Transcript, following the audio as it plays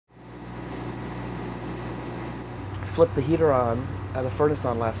flipped the heater on, the furnace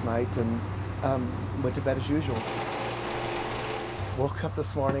on last night, and went to bed as usual. Woke up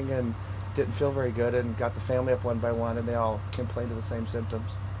this morning and didn't feel very good, and got the family up one by one, and they all complained of the same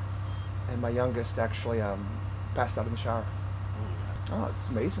symptoms. And my youngest actually passed out in the shower. Oh, it's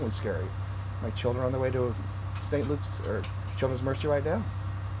amazingly scary. My children are on their way to St. Luke's or Children's Mercy right now.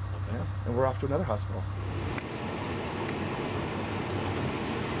 Okay. Yeah, and we're off to another hospital.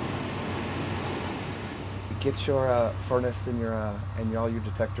 Get your furnace and all your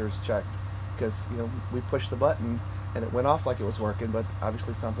detectors checked, because we pushed the button and it went off like it was working, but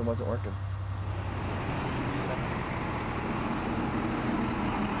obviously something wasn't working.